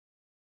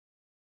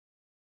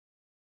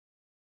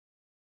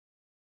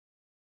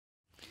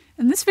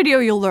In this video,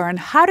 you'll learn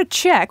how to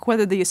check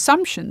whether the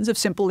assumptions of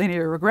simple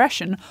linear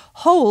regression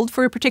hold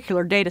for a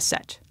particular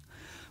dataset.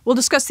 We'll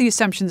discuss the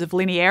assumptions of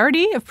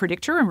linearity of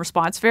predictor and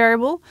response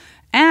variable,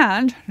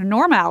 and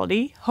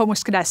normality,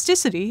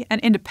 homoscedasticity,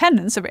 and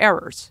independence of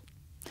errors.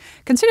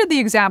 Consider the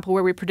example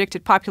where we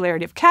predicted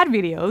popularity of cat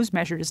videos,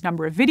 measured as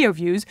number of video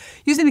views,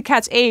 using the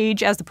cat's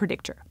age as the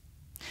predictor.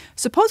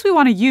 Suppose we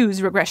want to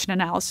use regression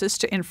analysis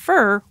to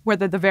infer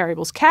whether the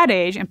variables cat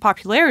age and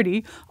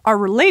popularity are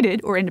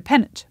related or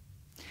independent.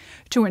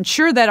 To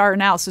ensure that our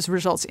analysis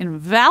results in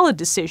valid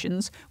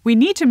decisions, we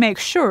need to make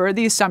sure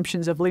the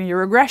assumptions of linear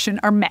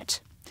regression are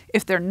met.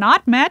 If they're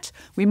not met,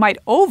 we might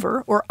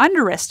over or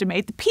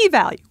underestimate the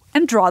p-value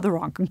and draw the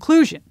wrong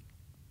conclusion.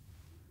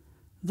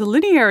 The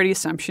linearity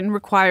assumption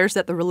requires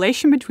that the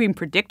relation between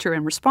predictor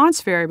and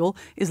response variable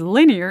is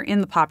linear in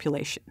the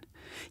population.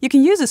 You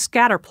can use a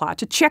scatter plot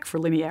to check for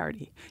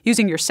linearity,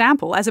 using your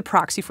sample as a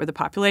proxy for the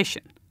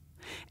population.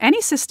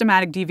 Any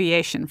systematic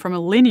deviation from a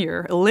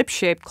linear,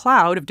 ellipse-shaped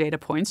cloud of data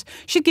points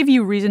should give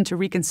you reason to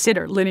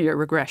reconsider linear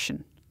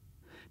regression.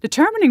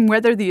 Determining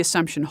whether the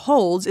assumption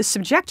holds is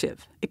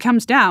subjective. It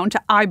comes down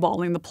to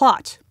eyeballing the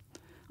plot.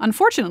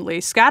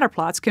 Unfortunately, scatter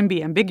plots can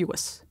be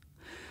ambiguous.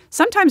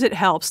 Sometimes it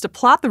helps to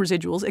plot the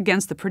residuals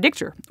against the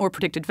predictor or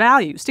predicted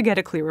values to get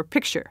a clearer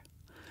picture.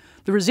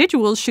 The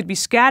residuals should be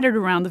scattered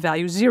around the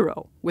value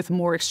 0, with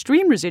more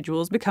extreme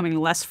residuals becoming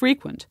less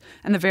frequent,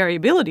 and the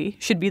variability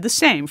should be the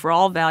same for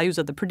all values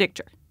of the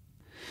predictor.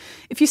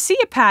 If you see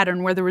a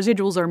pattern where the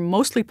residuals are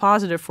mostly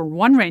positive for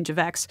one range of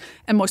x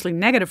and mostly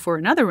negative for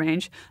another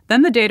range,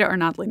 then the data are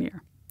not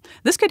linear.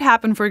 This could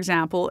happen, for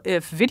example,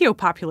 if video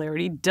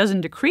popularity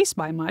doesn't decrease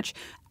by much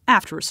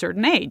after a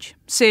certain age,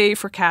 say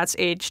for cats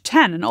aged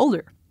 10 and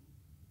older.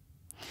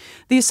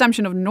 The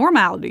assumption of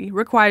normality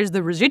requires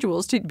the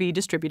residuals to be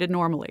distributed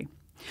normally.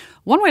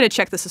 One way to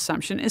check this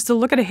assumption is to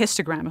look at a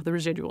histogram of the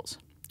residuals.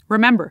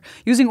 Remember,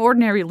 using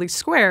ordinary least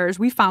squares,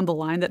 we found the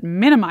line that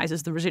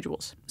minimizes the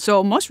residuals,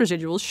 so most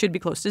residuals should be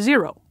close to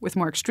 0, with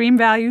more extreme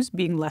values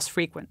being less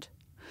frequent.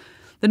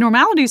 The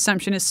normality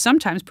assumption is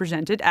sometimes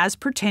presented as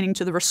pertaining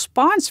to the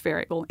response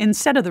variable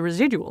instead of the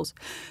residuals,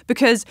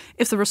 because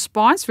if the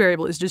response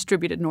variable is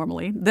distributed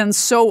normally, then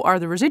so are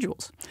the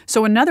residuals.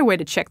 So another way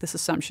to check this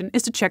assumption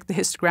is to check the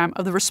histogram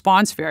of the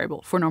response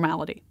variable for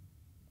normality.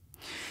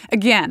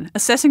 Again,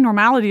 assessing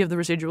normality of the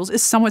residuals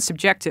is somewhat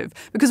subjective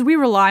because we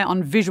rely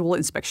on visual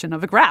inspection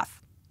of a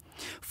graph.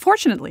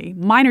 Fortunately,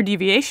 minor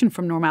deviation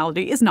from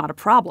normality is not a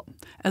problem,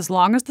 as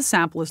long as the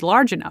sample is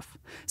large enough,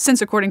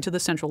 since according to the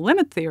central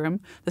limit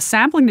theorem, the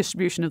sampling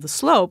distribution of the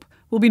slope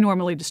will be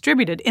normally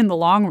distributed in the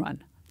long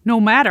run, no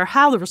matter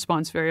how the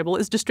response variable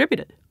is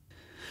distributed.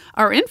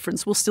 Our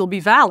inference will still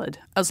be valid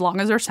as long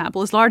as our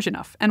sample is large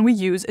enough, and we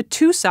use a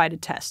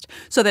two-sided test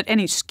so that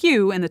any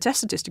skew in the test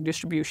statistic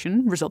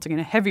distribution, resulting in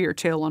a heavier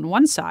tail on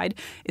one side,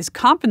 is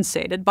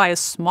compensated by a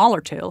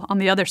smaller tail on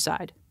the other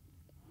side.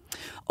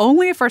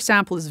 Only if our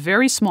sample is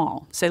very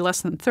small, say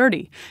less than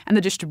 30, and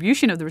the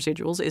distribution of the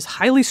residuals is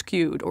highly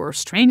skewed or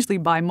strangely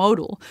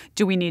bimodal,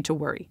 do we need to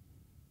worry.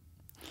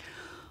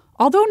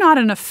 Although not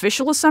an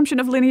official assumption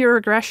of linear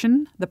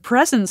regression, the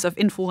presence of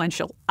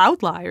influential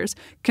outliers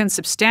can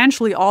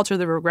substantially alter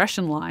the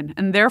regression line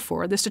and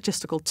therefore the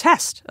statistical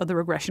test of the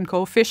regression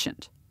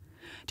coefficient.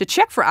 To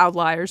check for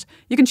outliers,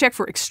 you can check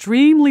for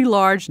extremely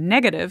large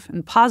negative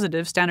and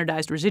positive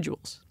standardized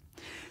residuals.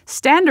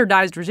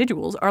 Standardized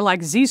residuals are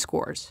like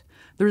z-scores.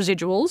 The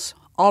residuals,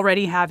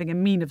 already having a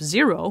mean of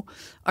 0,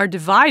 are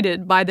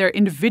divided by their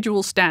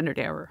individual standard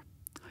error.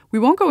 We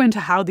won't go into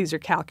how these are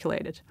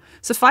calculated.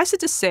 Suffice it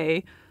to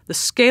say, the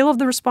scale of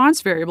the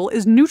response variable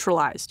is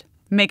neutralized,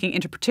 making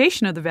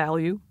interpretation of the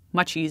value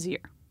much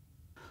easier.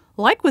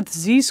 Like with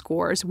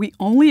z-scores, we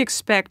only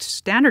expect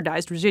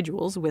standardized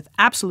residuals with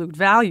absolute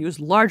values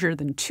larger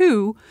than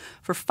 2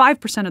 for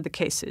 5% of the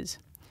cases.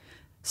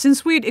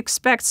 Since we'd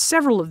expect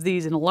several of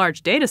these in a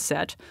large data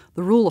set,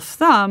 the rule of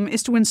thumb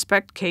is to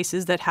inspect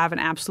cases that have an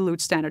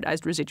absolute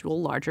standardized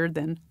residual larger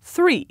than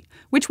 3,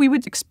 which we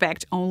would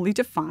expect only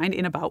to find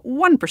in about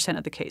 1%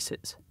 of the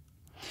cases.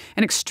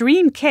 An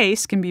extreme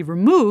case can be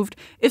removed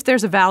if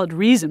there's a valid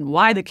reason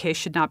why the case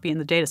should not be in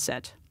the data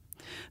set.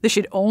 This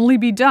should only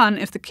be done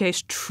if the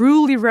case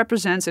truly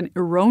represents an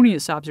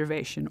erroneous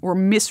observation or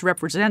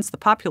misrepresents the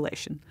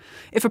population,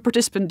 if a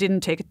participant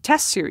didn't take a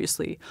test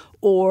seriously,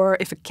 or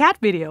if a cat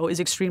video is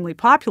extremely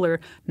popular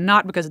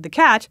not because of the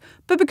cat,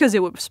 but because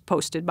it was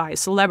posted by a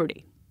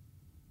celebrity.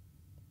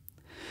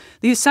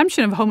 The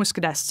assumption of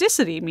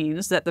homoscedasticity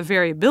means that the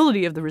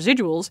variability of the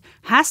residuals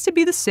has to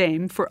be the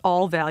same for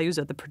all values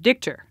of the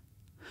predictor.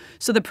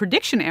 So the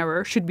prediction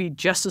error should be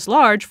just as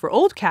large for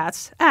old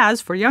cats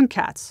as for young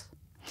cats.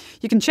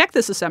 You can check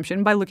this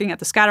assumption by looking at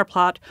the scatter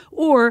plot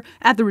or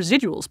at the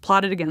residuals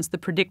plotted against the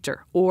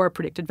predictor or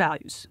predicted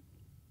values.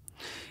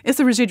 If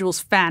the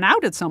residuals fan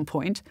out at some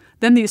point,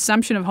 then the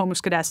assumption of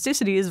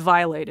homoscedasticity is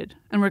violated,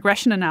 and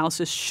regression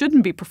analysis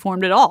shouldn't be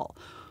performed at all,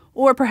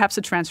 or perhaps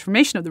a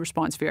transformation of the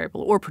response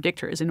variable or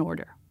predictor is in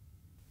order.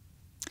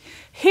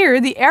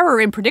 Here, the error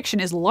in prediction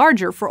is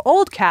larger for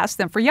old cats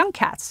than for young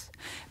cats.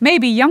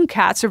 Maybe young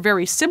cats are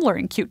very similar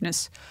in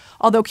cuteness.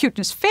 Although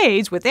cuteness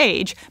fades with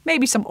age,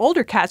 maybe some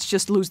older cats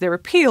just lose their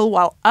appeal,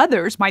 while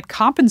others might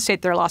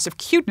compensate their loss of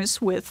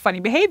cuteness with funny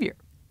behavior.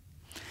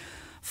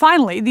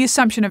 Finally, the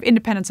assumption of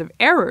independence of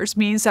errors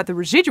means that the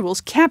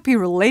residuals can't be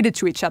related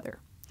to each other.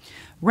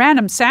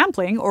 Random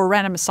sampling or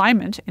random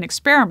assignment in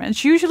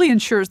experiments usually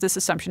ensures this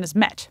assumption is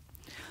met.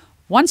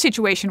 One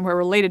situation where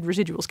related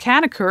residuals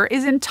can occur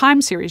is in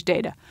time series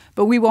data,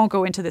 but we won't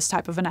go into this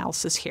type of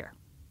analysis here.